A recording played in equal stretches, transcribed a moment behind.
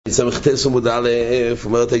סמכתס עמוד א',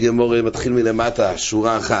 אומרת הגמרא, מתחיל מלמטה,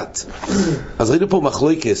 שורה אחת. אז ראינו פה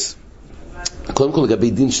מחלוקס. קודם כל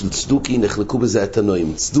לגבי דין של צדוקי, נחלקו בזה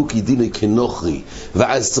התנועים. צדוקי דיני כנוכרי,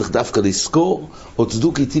 ואז צריך דווקא לזכור, או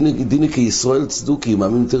צדוקי דיני כישראל, צדוקי,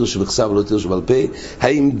 מאמין יותר שבכסף ולא יותר שבעל פה,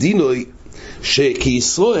 האם דינוי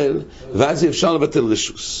שכישראל, ואז אפשר לבטל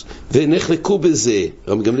רשוס. ונחלקו בזה,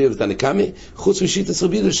 רבי גמליאל ותנא קמא, חוץ משיטת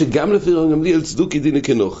רבי יהודה, שגם לפי רבי גמליאל צדוקי דיני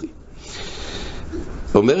כנוכרי.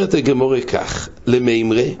 אומרת הגמרא כך,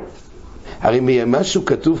 למאמרה, הרי משהו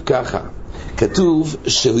כתוב ככה, כתוב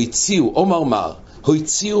שהוציאו, אומר מר,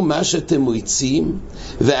 הוציאו מה שאתם מוציאים,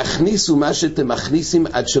 והכניסו מה שאתם מכניסים,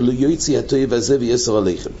 עד שלא יוציא התועב הזה ויסר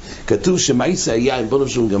עליכם. כתוב שמייסה היה עם בנו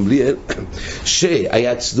של גמליאל,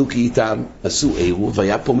 שהיה צדוקי איתם, עשו עירוב,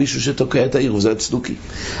 והיה פה מישהו שתוקע את העירוב, זה הצדוקי.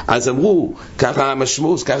 אז אמרו, ככה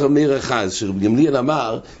המשמעות, ככה מאיר אחז, שגמליאל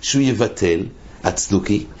אמר שהוא יבטל,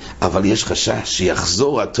 הצדוקי, אבל יש חשש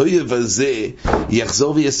שיחזור התועב הזה,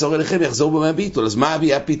 יחזור ויסור אליכם, יחזור במביטול. אז מה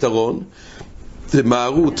היה הפתרון?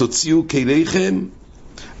 תמהרו, תוציאו כליכם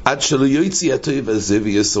עד שלא יוציא התועב הזה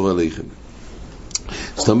ויסור אליכם.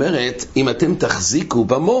 זאת אומרת, אם אתם תחזיקו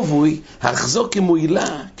במובוי, החזור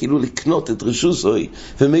כמועילה, כאילו לקנות את רשוסוי,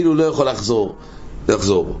 ומילא לא יכול לחזור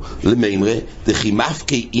בו. למאמרה, דכי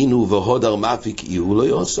מפקי אינו והודר מפיק איהו לא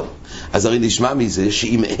יעשו. אז הרי נשמע מזה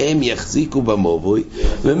שאם הם יחזיקו במובוי,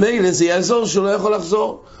 ומילא זה יעזור שהוא לא יכול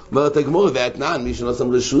לחזור. אומרת הגמרא, ואתנן מי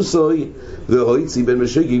שנושם רשוסוי, והויצי בין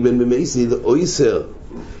משגי בין במייסיד אויסר.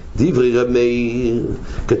 דברי רב מאיר,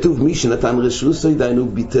 כתוב מי שנתן רשוסוי, דיינו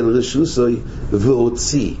ביטל רשוסוי,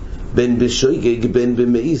 והוציא בין בשגג בין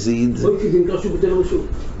במייסיד. הויצי זה נקרא שהוא ביטל רשות.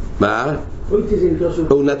 מה?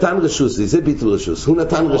 הוא נתן רשוסי, זה ביטול רשוס, הוא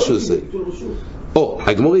נתן רשוסי.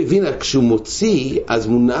 הגמרא הבינה, כשהוא מוציא, אז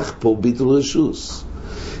מונח פה ביטול רשוס.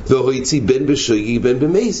 והוא הוציא בין בשגג בין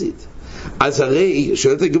במייסיד. אז הרי,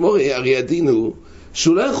 שואלת הגמרא, הרי הדין הוא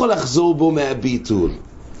שהוא לא יכול לחזור בו מהביטול.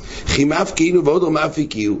 חימף כאילו ועוד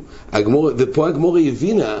רמאפיקיו. ופה הגמרא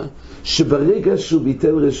הבינה שברגע שהוא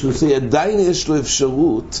ביטל רשוסי, עדיין יש לו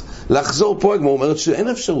אפשרות לחזור. פה הגמרא אומרת שאין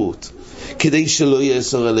אפשרות, כדי שלא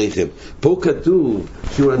יאסור עליכם. פה כתוב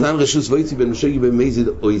שהוא נתן רשוס ויצי בין משגי במייזיד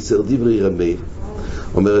אויסר, דברי רבי.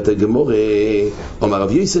 אומרת הגמרא, אומר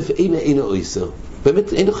רב יוסף אינו אויסר,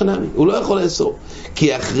 באמת אינו חנמי, הוא לא יכול לאסור,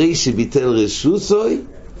 כי אחרי שביטל רשוסוי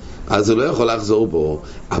אז הוא לא יכול לחזור בו.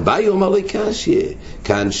 אביי אומר לי קשיא,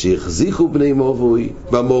 כאן שהחזיקו בני מובוי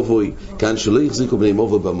במובוי, כאן שלא החזיקו בני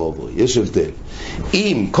מובוי במובוי. יש הבדל.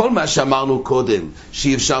 אם כל מה שאמרנו קודם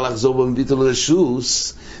שאי אפשר לחזור בו מביטול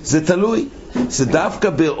רשוס, זה תלוי, זה דווקא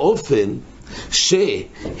באופן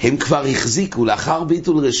שהם כבר החזיקו לאחר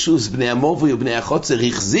ביטול רשוס, בני המובוי ובני החוצר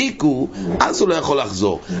החזיקו, אז הוא לא יכול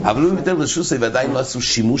לחזור. אבל אם ביטול רשוס ועדיין לא עשו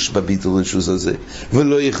שימוש בביטול רשוס הזה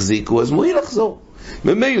ולא החזיקו, אז מועיל לחזור.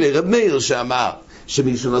 ממילא רב מאיר שאמר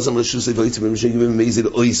שמישהו נשם רשוס ויצא במשגי במייזיד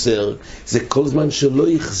אויסר, זה כל זמן שלא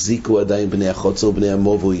החזיקו עדיין בני החוצר ובני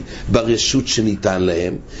המובוי ברשות שניתן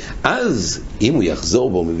להם, אז אם הוא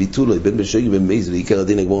יחזור בו מביטולו בין בשגי במייזיד, עיקר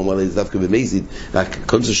הדין הגמרא אמר לזה דווקא במייזיד, רק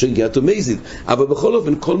כל זה שגי אותו מייזיד, אבל בכל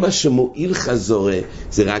אופן כל מה שמועיל חזורה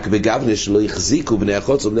זה רק בגבנה שלא החזיקו בני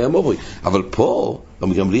החוצר ובני המובוי. אבל פה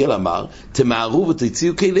רבי גמליאל אמר, תמהרו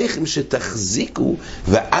ותוציאו כליכם שתחזיקו,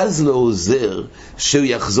 ואז לא עוזר שהוא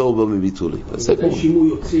יחזור בו מביטולי. אם הוא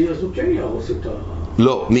יוציא, אז הוא כן יהרוס את ה...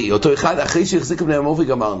 לא, מי? אותו אחד, אחרי שהחזיק בני המובוי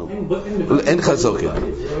גמרנו. אין חזור,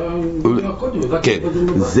 כן.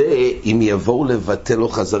 זה אם יבואו לבטל לו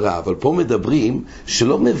חזרה, אבל פה מדברים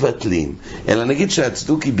שלא מבטלים, אלא נגיד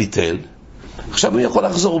שהצדוקי ביטל, עכשיו הוא יכול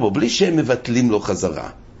לחזור בו, בלי שהם מבטלים לו חזרה.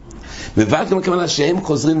 מבטלים הכוונה שהם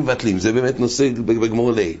חוזרים מבטלים, זה באמת נושא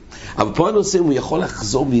בגמור לי. אבל פה הנושא הוא יכול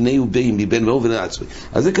לחזור מיני ובאים, מבין מאור ונעצוי.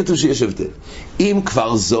 אז זה כתוב שיש הבדל. אם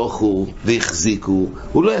כבר זוכו והחזיקו,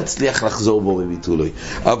 הוא לא יצליח לחזור בו מביטולוי.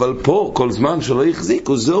 אבל פה, כל זמן שלא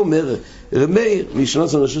החזיקו, זה אומר רמי,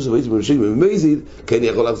 משנות רשוס ויצא במשגי במייזיד, כן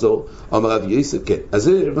יכול לחזור. אמר רב יוסף, כן. אז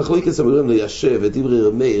זה מחלוקת אמורים ליישב את דברי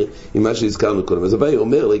רמי עם מה שהזכרנו קודם. אז הבא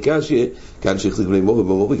אומר לקשיא, כאן שהחזיק בני מובוי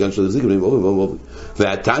במובוי, כאן שהחזיק בני מובוי במובוי.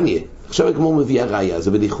 והתניא, עכשיו הגמרא מביאה ראיה,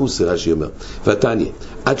 זה בניחוס רש"י אומר. והתניא,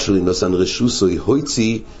 עד שלא נשן רשוסוי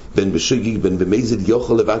הויצי בין בשגי בין במייזיד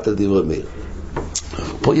יכול לבטל דברי מאיר.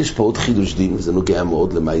 פה יש פה עוד חידוש דין, זה נוגע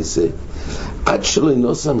מאוד למעשה. עד שלא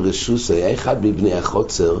נשן רשוסוי, היה אחד מבני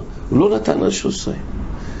החוצר, הוא לא נתן רשוסוי.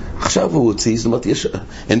 עכשיו הוא הוציא, זאת אומרת,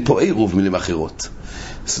 אין פה עירוב מילים אחרות.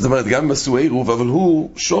 זאת אומרת, גם עשו עירוב, אבל הוא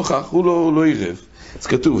שוכח, הוא לא עירב. אז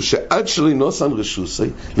כתוב שעד שלא נשן רשוסי,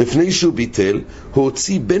 לפני שהוא ביטל, הוא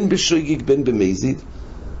הוציא בין בשגג בין במייזיד,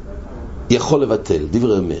 יכול לבטל,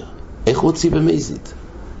 דברי אומר. איך הוא הוציא במייזיד?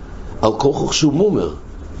 על כוחו שהוא מומר.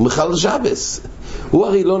 הוא מחלל שבס. הוא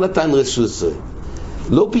הרי לא נתן רשות,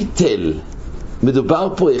 לא ביטל.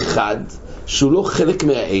 מדובר פה אחד שהוא לא חלק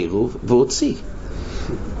מהעירוב והוציא.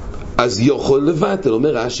 אז יכול לבטל,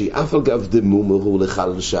 אומר רש"י, אף על גב דמומר הוא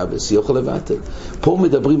לחלל שבס, יכול לבטל. פה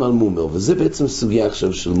מדברים על מומר, וזה בעצם סוגיה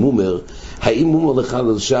עכשיו של מומר, האם מומר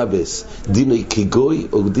לחלל שבס דינו כגוי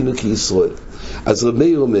או דינו כישראל. אז רב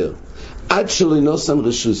מאיר אומר, עד שלא נתן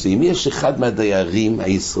רשוסי, אם יש אחד מהדיירים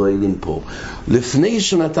הישראלים פה, לפני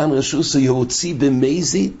שנתן רשוסי הוציא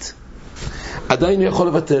במזיד, עדיין הוא יכול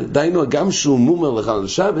לבטל. דיינו, גם שהוא מומר לחלל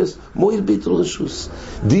שבס, מועיל ביטול רשוס.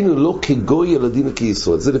 דינו לא כגוי, אלא דינו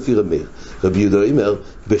כישראל. זה לפי רב מאיר. רבי יהודה אומר,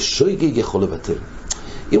 בשויגג יכול לבטל.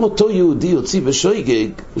 אם אותו יהודי הוציא בשויגג,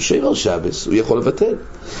 הוא שויבר שבס, הוא יכול לבטל.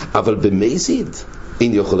 אבל במזיד,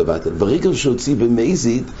 אין יכול לבטל. ברגע שהוציא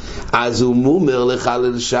במזיד, אז הוא מומר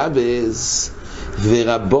לחלל שבס,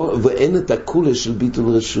 ואין את הכולה של ביטול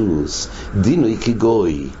רשוס. דינו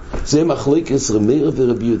כגוי. זה מחלוקת רב מאיר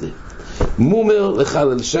ורבי יהודה. מומר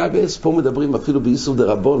לחלל שבס, פה מדברים אפילו באיסור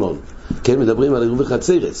דרבנן, כן, מדברים על עירוב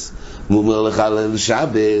וחצרס. מומר לחלל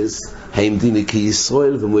שבס, האם דינו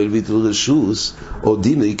כישראל ומועיל ביטול רשוס, או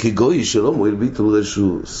דינו כגוי שלא מועיל ביטול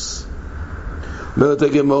רשוס. אומרת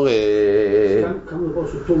הגמרא, כמה ראש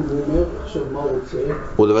אותו מומר, עכשיו מה הוא רוצה?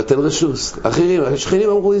 הוא לבטל רשוס. אחרים, השכנים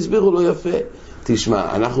אמרו, הסבירו לו יפה.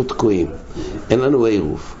 תשמע, אנחנו תקועים, אין לנו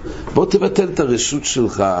עירוב. בוא תבטל את הרשות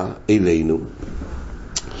שלך אלינו.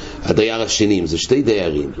 הדייר השני, זה שתי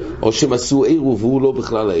דיירים, או שהם עשו עירוב והוא לא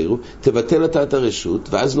בכלל העירוב, תבטל את הרשות,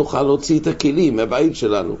 ואז נוכל להוציא את הכלים מהבית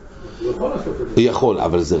שלנו. הוא יכול לעשות את זה. הוא יכול,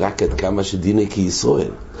 אבל זה רק עד כמה שדינו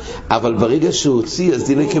כישראל. אבל ברגע שהוא הוציא, אז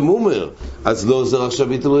דינו כמומר, אז לא עוזר עכשיו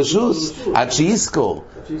ביטול רשוס, עד שיזכור.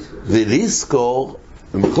 ולזכור,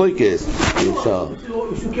 במחלוקת, אפשר.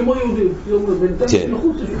 שהוא כמו יהודי, כן.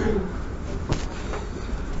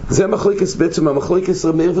 זה המחלוקת, בעצם המחלוקת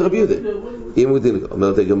רב מאיר ורבי יהודה. אם הוא דין,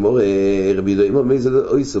 אומרת הגמרא, רבי יהודה, אמר מי זה לא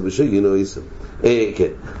אויסו, בשגין לא אויסו. כן,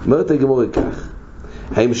 אומרת הגמרא כך,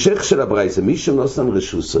 ההמשך של הברייתא, מי שנתן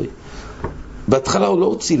רשוסוי, בהתחלה הוא לא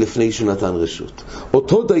הוציא לפני שנתן רשות.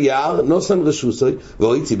 אותו דייר נתן רשוסוי,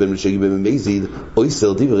 והוציא בין משגין במזיד,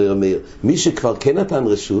 אויסר דברי רב מאיר. מי שכבר כן נתן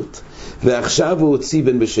רשות, ועכשיו הוא הוציא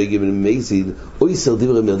בין בשגין במזיד, אויסר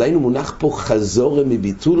דברי רב מאיר. דיינו מונח פה חזור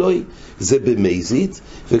מביטולוי, זה במזיד,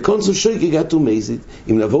 וקונסו שויגג עתו מזיד.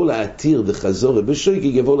 אם נבוא להתיר וחזור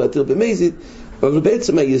בשויגג, יבוא להתיר במזיד, אבל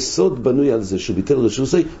בעצם היסוד בנוי על זה שהוא ביטל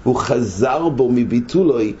רשוסי, הוא חזר בו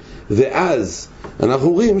מביטולוי, ואז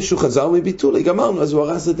אנחנו רואים שהוא חזר מביטולוי, גמרנו, אז הוא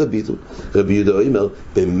הרס את הביטול. רבי יהודה אומר,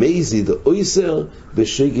 במזיד אויסר,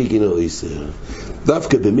 בשויגג אינו אויסר.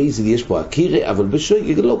 דווקא במזיד יש פה הקירה, אבל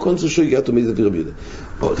בשויגג לא קונסו שויגג עתו מזיד ורבי יהודה.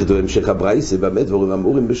 כתוב המשך הברייתא, באמת דברים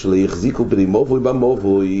אמורים בשלו יחזיקו בני מבוי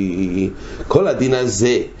במבוי. כל הדין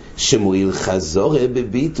הזה שמועיל חזור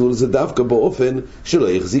בביטול, זה דווקא באופן שלא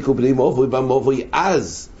יחזיקו בני מבוי במבוי,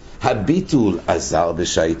 אז הביטול עזר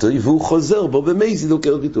בשייטוי והוא חוזר בו במזיד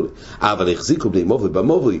עוקר ביטול. אבל יחזיקו בני מבוי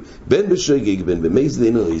במבוי, בין בשויגג בין במזיד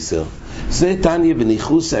אינו אויסר. זה תניא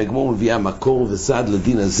בניחוס, הגמרא מביאה מקור וסעד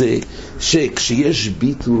לדין הזה, שכשיש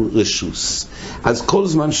ביטול רשוס, אז כל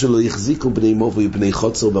זמן שלא יחזיקו בני מבוי בני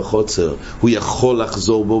חוצר בחוצר, הוא יכול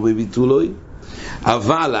לחזור בו בביטולוי.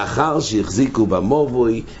 אבל לאחר שיחזיקו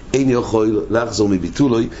במובוי אין יכול לחזור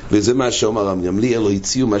מביטולוי, וזה מה שאומר רבי גמליאל, לא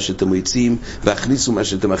הציעו מה שאתם מציעים והכניסו מה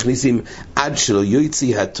שאתם מכניסים, עד שלא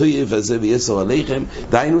יוציא הטויב הזה ויסר עליכם.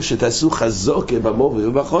 דהיינו שתעשו חזוקה במובוי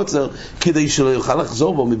ובחוצר כדי שלא יוכל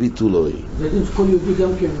לחזור בו מביטולוי. זה דין שכל יהודי גם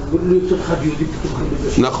כן, לא יוצא אחד יהודי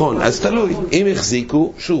פתוחים. נכון, אז תלוי, אם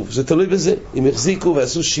החזיקו, שוב, זה תלוי בזה, אם החזיקו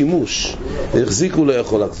ועשו שימוש, החזיקו לא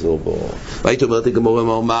יכול לחזור בו. והיית אומרת הגמרא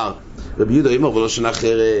מה אומר? רבי יהודה אמר ולא שנה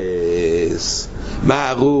חרס,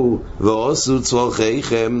 מהרו ועשו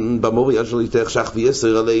צורכיכם במובוי אשר יתחשך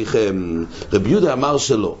ויסר עליכם. רבי יהודה אמר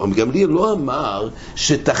שלא. גמליאל לא אמר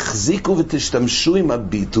שתחזיקו ותשתמשו עם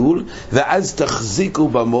הביטול ואז תחזיקו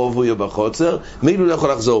במובוי או בחוצר, מילא לא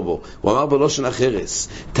יכול לחזור בו. הוא אמר ולא שנה חרס,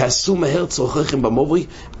 תעשו מהר צורכיכם במובוי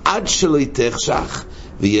עד שלא יתחשך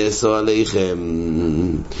ויסר עליכם.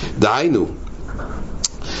 דהיינו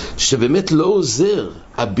שבאמת לא עוזר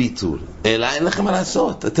הביטול, אלא אין לכם מה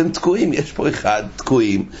לעשות, אתם תקועים, יש פה אחד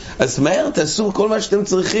תקועים, אז מהר תעשו כל מה שאתם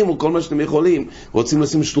צריכים או כל מה שאתם יכולים. רוצים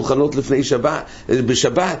לשים שולחנות לפני שבת,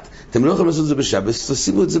 בשבת, אתם לא יכולים לעשות את זה בשבת,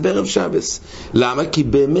 תשימו את זה בערב שבת. למה? כי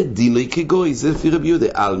באמת דינוי כגוי, זה לפי רבי יהודה.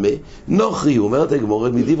 אלמה נוכרי, הוא אומר את הגמרא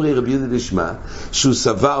מדברי רבי יהודה לשמה, שהוא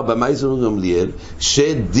סבר במייזון גמליאל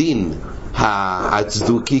שדין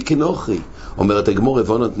הצדוקי כנוכרי. אומרת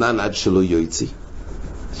הגמרא ונתנן עד שלא יוציא.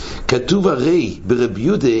 כתוב הרי ברבי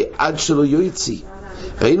יהודה עד שלא יוציא.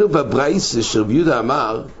 ראינו בברייתא שרבי יהודה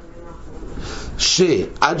אמר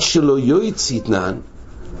שעד שלא יוציא תנן,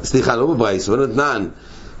 סליחה, לא בברייס, אבל נתנן,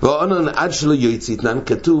 ואונן עד שלא יוציא תנן,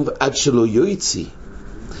 כתוב עד שלא יוציא.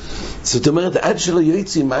 זאת אומרת, עד שלא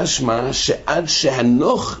יוציא משמע שעד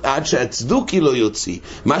שהצדוקי לא יוציא,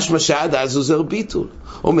 משמע שעד אז עוזר ביטול.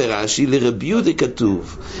 אומר רש"י, לרבי יהודה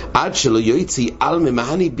כתוב, עד שלא יוציא על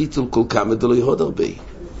ממהני ביטול כל כמה דלא יהוד הרבה.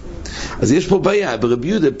 אז יש פה בעיה, ברבי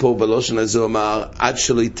יהודה פה בלושן הזה אמר, עד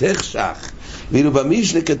שלא יתחשך, ואילו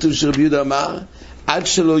במשנה כתוב שרבי יהודה אמר, עד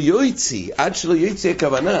שלא יוציא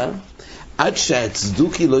הכוונה, עד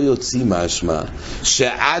שהצדוקי לא יוציא משמע,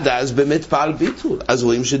 שעד אז באמת פעל ביטול, אז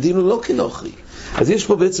רואים שדינו לא כנוכרי. אז יש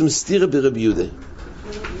פה בעצם סתירה ברבי יהודה.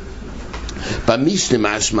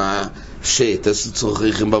 במשנה משמע, שתעשו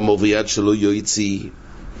צורכם במורי עד שלא יוציא,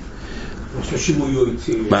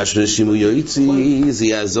 משהו שימו יוציא, זה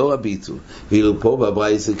יעזור הביטול. ואילו פה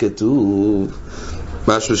בברייתא זה כתוב,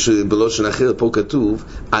 משהו שבלושן אחר פה כתוב,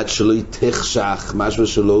 עד שלא יתחשך, משהו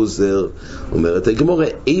שלא עוזר. אומרת הגמרא,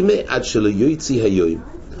 אימה עד שלא יוציא היום,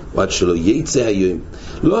 או עד שלא יצא היום.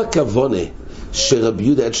 לא הכוונה שרבי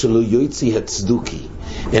יהודה עד שלא יוציא הצדוקי,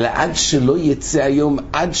 אלא עד שלא יצא היום,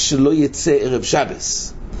 עד שלא יצא ערב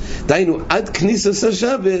שבס. דיינו, עד כניסת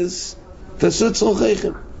השבס, תעשו את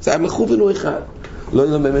צורכיכם. זה היה מכוון הוא אחד. לא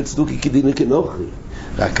יהיה באמת צדוקי כדין כנוכרי.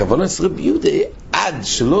 והכוונה של רבי יהודה, עד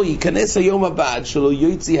שלא ייכנס היום הבא, עד שלא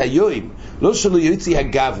יוציא היום, לא שלא יוציא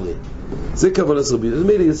הגברי. זה כוונה של רבי יהודה. זאת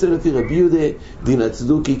אומרת, יוצא לפי רבי יהודה, דין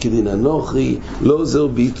הצדוקי כדין הנוכרי, לא עוזר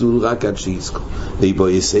ביטול רק עד שיזכור. ובו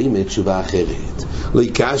יסיים תשובה אחרת. לא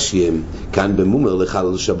יקשיים, כאן במומר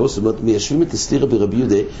לחלל שבוס, זאת אומרת, מיישבים את הסתירה ברבי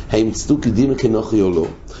יהודה, האם צדוקי דין כנוכרי או לא.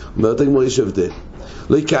 אומרת הגמרא, יש הבדל.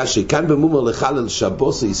 לא יקשי, כאן במומר לחלל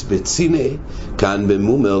שבוסיס בצינה, כאן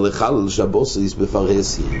במומר לחלל שבוסיס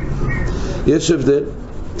בפרהסיה. יש הבדל.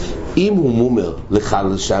 אם הוא מומר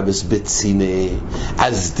לחלל שבס בצינה,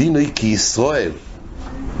 אז דינוי כישראל,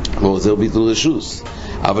 כמו עוזר ביטול רשוס.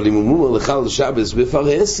 אבל אם הוא מומר לחלל שבס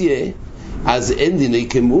בפרהסיה, אז אין דינוי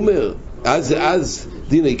כמומר, אז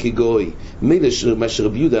דינוי כגוי. מילא מה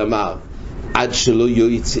שרבי יהודה אמר, עד שלא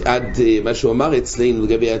יוציא, עד מה שהוא אמר אצלנו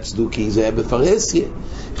לגבי הצדוקי, זה היה בפרהסיה.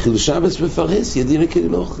 חיל שבס בפרהסיה, דינא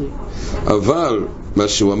כנוכרי. אבל מה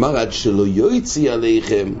שהוא אמר, עד שלא יוציא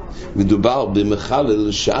עליכם, מדובר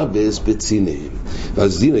במחלל שבס בצינה.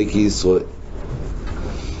 אז דינא כישראל.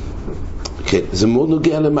 כן, זה מאוד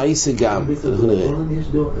נוגע למעשה גם. אנחנו נראה. יש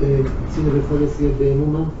צינה בפרהסיה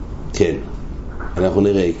במומר? כן, אנחנו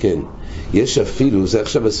נראה, כן. יש אפילו, זה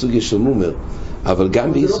עכשיו הסוגיה של מומר, אבל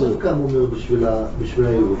גם בישראל... זה לא דווקא מומר בשביל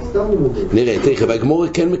האירוע, סתם הוא מומר. נראה, תכף, והגמורה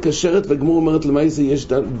כן מקשרת, והגמורה אומרת למה זה יש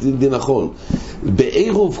דין נכון.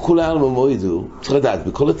 בעירוב כולה על ממוידו, צריך לדעת,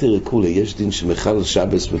 בכל התרא כולה יש דין שמחלל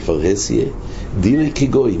שבס בפרהסיה, דין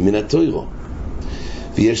כגוי, מן התוירו.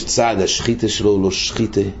 ויש צעד, השחיתה שלו לא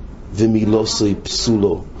שחיתה, ומילוסוי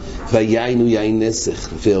פסולו, והיין הוא יין נסך,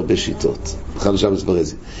 לפי הרבה שיטות. מחלל שבס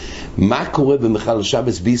בפרהסיה. מה קורה במחלל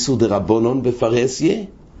שבס באיסור דרבנן בפרהסיה?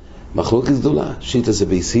 מחלוקת גדולה. שיטה זה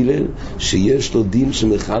בייס הלל, שיש לו דין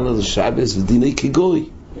שמחלל שבס ודיני כגוי.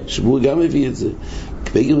 שבור גם מביא את זה.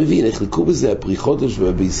 כבגר מבין, איך לקו בזה הפרי חודש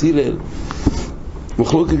ובייס הלל.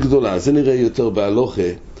 מחלוקת גדולה, זה נראה יותר בהלוכה.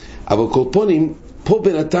 אבל קורפונים, פה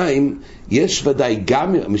בינתיים יש ודאי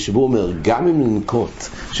גם, משבור אומר, גם אם ננקוט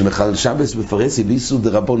שמחלל שבס בפרהסיה באיסור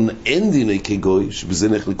דרבנן אין דיני כגוי, שבזה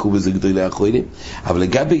נחלקו בזה גדולי האחרונים, אבל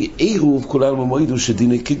לגבי עירוב כולם במועידו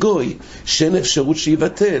שדיני כגוי, שאין אפשרות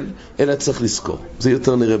שיבטל, אלא צריך לזכור. זה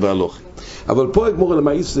יותר נראה בהלוך. אבל פה הגמור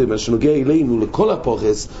למעשה, מה שנוגע אלינו לכל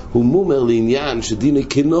הפוחס, הוא מומר לעניין שדיני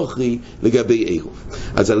כנוכרי לגבי עירוב.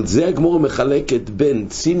 אז על זה הגמור מחלקת בין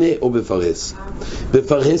צינה או בפרהסיה.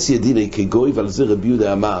 בפרהסיה דיני כגוי, ועל זה רבי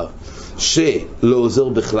יהודה אמר, שלא עוזר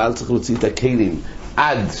בכלל, צריך להוציא את הכלים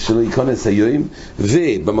עד שלא ייכנס היום.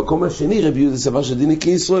 ובמקום השני רבי יהודה סבר שדיני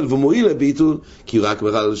כישראל ומועיל הביטול כי הוא רק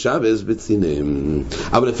מחלל שבס בצינה.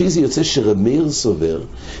 אבל לפי זה יוצא שרבי מאיר סובר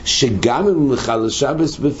שגם אם מחלל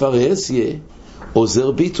שבס בפרהסיה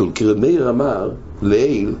עוזר ביטול, כי רבי מאיר אמר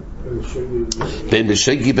לעיל בין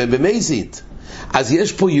בשגי בין במזיד, אז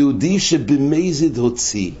יש פה יהודי שבמזיד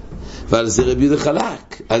הוציא, ועל זה רבי יהודה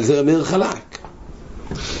חלק, על זה רבי מאיר חלק.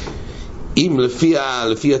 אם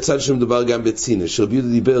לפי הצד שמדובר גם בצינה, שרבי יהודה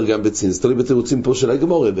דיבר גם בצינה, זה תלוי בתירוצים פה של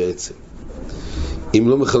הגמורה בעצם. אם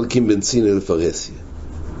לא מחלקים בין צינה לפרהסיה.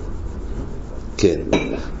 כן,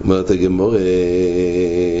 אומרת הגמורה,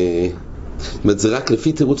 זאת אומרת, זה רק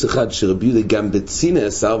לפי תירוץ אחד, שרבי יהודה גם בצינה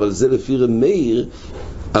עשר, אבל זה לפי רבי מאיר,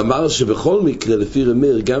 אמר שבכל מקרה לפי רבי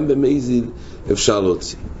מאיר, גם במזיד אפשר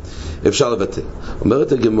להוציא, אפשר לבטל.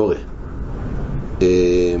 אומרת הגמורה,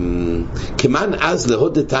 כמן אז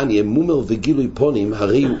להוד דתניא מומר וגילוי פונים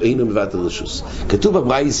הרי הוא אינו מבטל רשוס. כתוב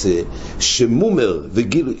בברייתא שמומר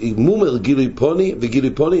גילוי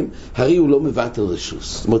פונים הרי הוא לא מבטל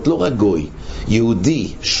רשוס. זאת אומרת לא רק גוי, יהודי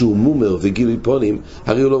שהוא מומר וגילוי פונים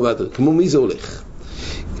הרי הוא לא מבטל. כמו מי זה הולך?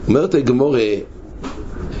 אומרת הגמרא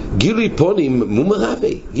גילוי פונים מומר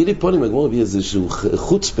רבי. גילוי פונים הגמרא הביא איזשהו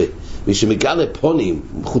חוצפה, מי שמגלה פונים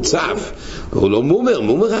חוצף הוא לא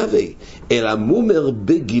מומר רבי, אלא מומר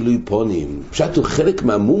בגילוי פונים. פשוט הוא חלק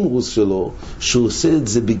מהמומרוס שלו שהוא עושה את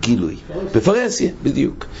זה בגילוי בפרהסיה,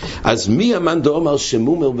 בדיוק. אז מי אמן דאמר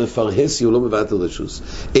שמומר בפרהסיה הוא לא מבטל רשוס?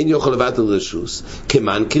 אין יכול לבטל רשוס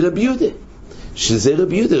כמן כרבי יהודה, שזה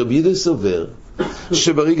רבי יהודה סובר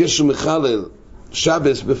שברגע שהוא מחלל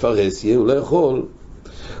שבס בפרהסיה הוא לא יכול,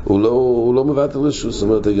 הוא לא מבטל רשוס. זאת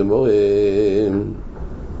אומרת הגמרא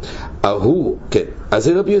כן,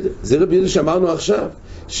 אז זה רבי יהודה שאמרנו עכשיו,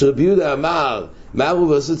 שרבי יהודה אמר מהרו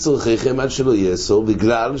ועשו צורכיכם עד שלא יאסור,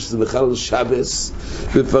 בגלל שזה מחלל שבס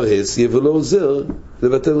בפרהסיה ולא עוזר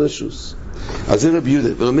לבטל רשוס. אז זה רבי יהודה,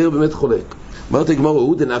 ואומר באמת חולק. אמרת הגמרא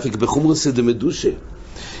הוא דנפיק בחומרא דמדושה.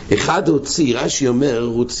 אחד הוציא, רש"י אומר,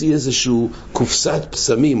 הוציא איזשהו קופסת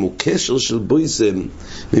פסמים, הוא קשר של בויסם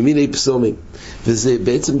ממיני פסומים, וזה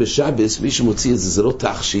בעצם בשבס, מי שמוציא את זה, זה לא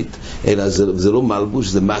תכשיט, אלא זה לא מלבוש,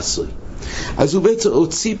 זה מסוי. אז הוא בעצם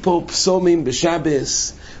הוציא פה פסומים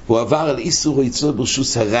בשבס, הוא עבר על איסור היצור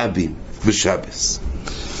ברשוס הרבים בשבס.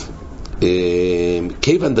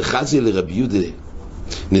 כיוון דחזיה לרבי יהודה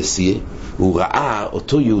נשיא, הוא ראה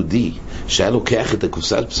אותו יהודי שהיה לוקח את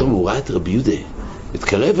הקופסת פסומים, הוא ראה את רבי יהודה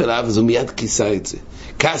התקרב אליו, אז הוא מיד כיסה את זה.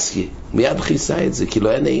 קסיה, מיד כיסה את זה, כי לא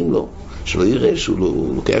היה נעים לו, שלא יראה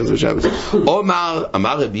שהוא לוקח את זה בשבס.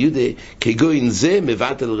 אמר רבי יהודה, כגוין זה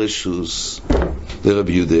מבטל רשוס. זה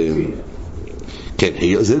רבי יהודה. כן,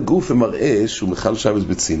 זה גוף ומראה שהוא מחל שבס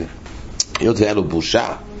בצינה. היות והיה לו בושה,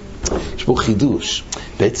 יש פה חידוש.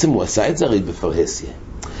 בעצם הוא עשה את זה הרי בפרהסיה.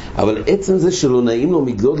 אבל עצם זה שלא נעים לו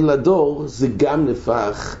מגדול לדור, זה גם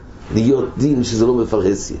נפח להיות דין שזה לא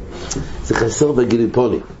בפרהסיה. זה חסר בגילוי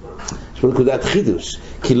פונים. יש פה נקודת חידוש,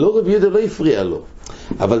 כי לא רבי יהודה לא הפריע לו,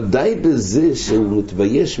 אבל די בזה שהוא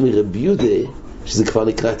מתבייש מרבי יהודה, שזה כבר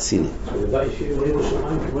נקרא ציני.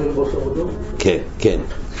 כן, כן.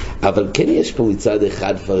 אבל כן יש פה מצד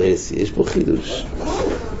אחד פרהסיה, יש פה חידוש.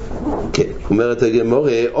 כן, אומרת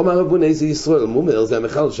הגמרא, אומר רבונה איזה ישראל, מומר זה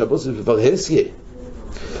המחל שבוס בפרהסיה.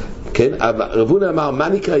 כן, אבל רבונה אמר, מה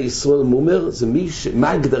נקרא ישראל מומר? זה מה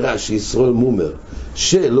ההגדרה שישראל מומר?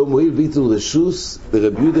 שלא מועיל ביטול רשוס,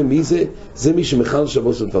 ורבי יהודה מי זה? זה מי שמחל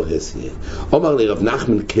שבוס בפרהסיה. אומר לרב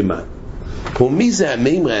נחמן כמן, כמו מי זה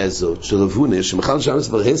המימרה הזאת של רבונה שמחל שבוס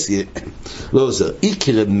בפרהסיה לא עוזר.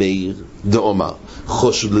 איקר רב מאיר דאמר,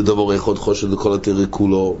 חושד לדבר אחד, חושד לכל התורה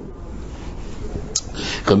כולו.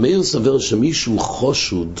 רב מאיר סבר שמישהו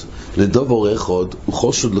חושד לדבר אחד, הוא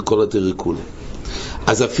חושד לכל התורה כולו.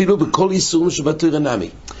 אז אפילו בכל איסורים שבתורה נמי.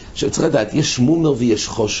 עכשיו צריך לדעת, יש מומר ויש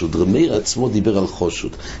חושד. רב מאיר עצמו דיבר על חושד.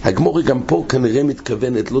 הגמרא גם פה כנראה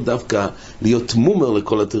מתכוונת לא דווקא להיות מומר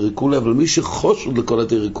לכל התורה כולה, אבל מי שחושד לכל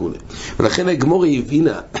התורה כולה. ולכן הגמרא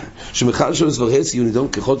הבינה שמחל שבוס בפרהסיה הוא נידון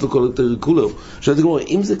כחוט לכל התורה כולה. עכשיו הגמרא,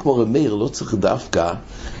 אם זה כמו רב מאיר, לא צריך דווקא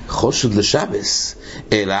חושד לשבס,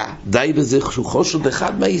 אלא די בזה שהוא חושד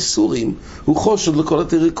אחד מהאיסורים, הוא חושד לכל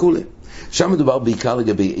התורה כולה. שם מדובר בעיקר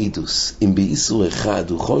לגבי עידוס. אם באיסור אחד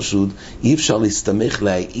הוא חושד, אי אפשר להסתמך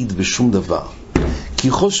להעיד בשום דבר, כי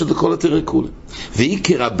חושד לכל התורה כולה. ואי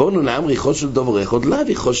כרבונן אמרי חושד לדבר אחד, לאו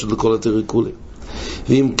חושד לכל התורה כולה.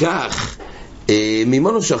 ואם כך,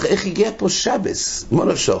 ממונושוך, איך הגיע פה שבס?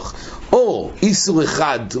 מונושוך, או איסור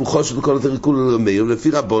אחד הוא חושד לכל התורה כולה למאיר,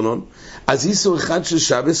 לפי רבונן, אז איסור אחד של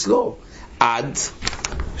שבס לא. עד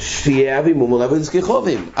שפייה אבימום ולעבוד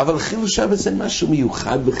כחובים. אבל חילול שבס אין משהו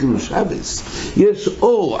מיוחד בחילול שבס. יש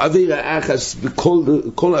או עבירה אחס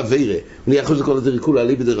בכל עבירה, וניחוש לכל התורה כולה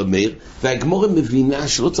עלי בדרב מאיר, והגמרא מבינה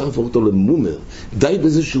שלא צריך להפוך אותו למומר, די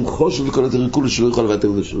בזה שהוא חושד לכל התורה כולה שלא יכול לבטל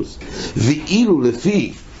רשוס. ואילו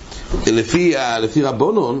לפי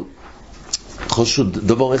רבונן חושד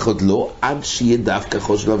דבר אחד לא, עד שיהיה דווקא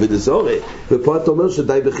חושד לעבוד זרה. ופה אתה אומר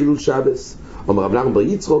שדי בחילול שבס. אומר רב נחמן בר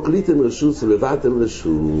יצחק, ליתן רשוס ולבטל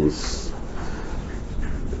רשוס.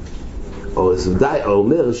 או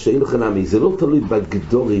אומר שאין לך נמי, זה לא תלוי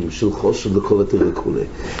בגדורים של חושד לכל התורה כולה,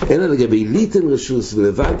 אלא לגבי ליתן רשוס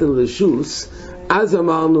ולבטל רשוס. אז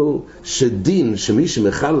אמרנו שדין שמי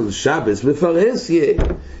שמחל שבס בפרהסיה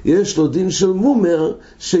יש לו דין של מומר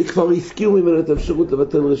שכבר הפקיעו ממנו את האפשרות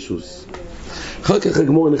לבטל רשוס. אחר כך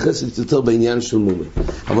הגמור נכנסת יותר בעניין של מומה.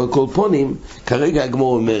 אבל כל פונים, כרגע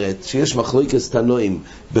הגמור אומרת שיש מחלוקת תנועים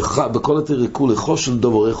בכל התריקולה, חושל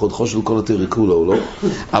דובר אחד, חושל כל התריקולה או לא,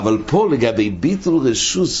 אבל פה לגבי ביטול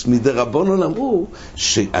רשוס מדרבנן אמרו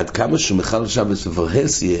שעד כמה שמחל שבת ספר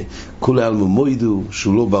הסיה, כולי על ממוידו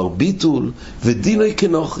שהוא לא בר ביטול ודינוי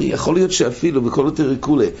כנוכרי, יכול להיות שאפילו בכל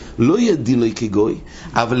התריקולה לא יהיה דינוי כגוי,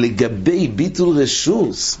 אבל לגבי ביטול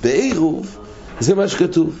רשוס בעירוב זה מה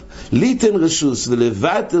שכתוב. ליתן רשוס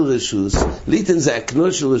ולבטל רשוס, ליתן זה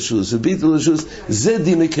הקנול של רשוס וביטול רשוס, זה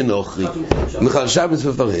דינוי כנוכרי מחל שבת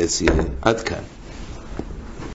ספר הסיה. עד כאן.